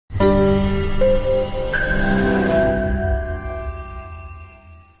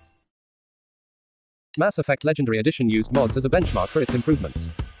Mass Effect Legendary Edition used mods as a benchmark for its improvements.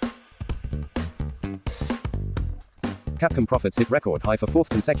 Capcom profits hit record high for fourth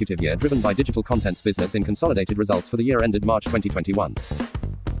consecutive year, driven by digital contents business in consolidated results for the year ended March 2021.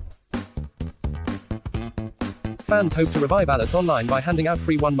 Fans hope to revive Allods Online by handing out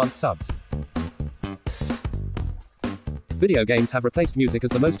free 1-month subs. Video games have replaced music as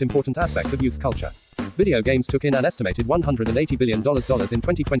the most important aspect of youth culture. Video games took in an estimated $180 billion in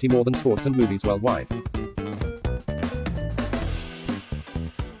 2020, more than sports and movies worldwide.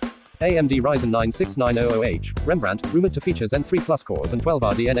 AMD Ryzen 9 6900H, Rembrandt, rumored to feature Zen 3 Plus cores and 12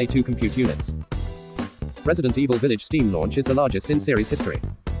 RDNA2 Compute Units. Resident Evil Village Steam launch is the largest in series history.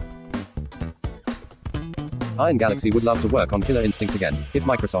 Iron Galaxy would love to work on Killer Instinct again, if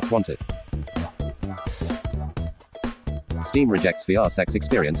Microsoft wanted. Steam rejects VR sex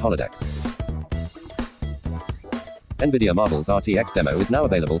experience Holodexxx. Nvidia Marvel's RTX demo is now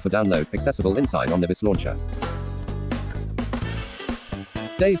available for download, accessible inside Omnibus Launcher.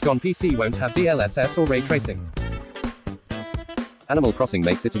 Days Gone PC won't have DLSS or ray tracing. Animal Crossing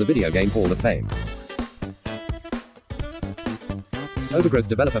makes it to the Video Game Hall of Fame. Overgrowth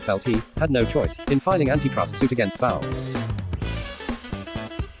developer felt he had no choice in filing antitrust suit against Valve.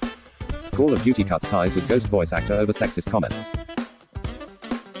 Call of Duty cuts ties with Ghost voice actor over sexist comments.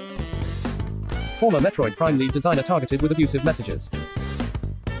 Former Metroid Prime lead designer targeted with abusive messages.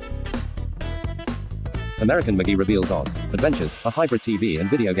 American McGee reveals Oz Adventures, a hybrid TV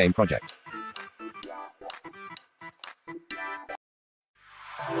and video game project.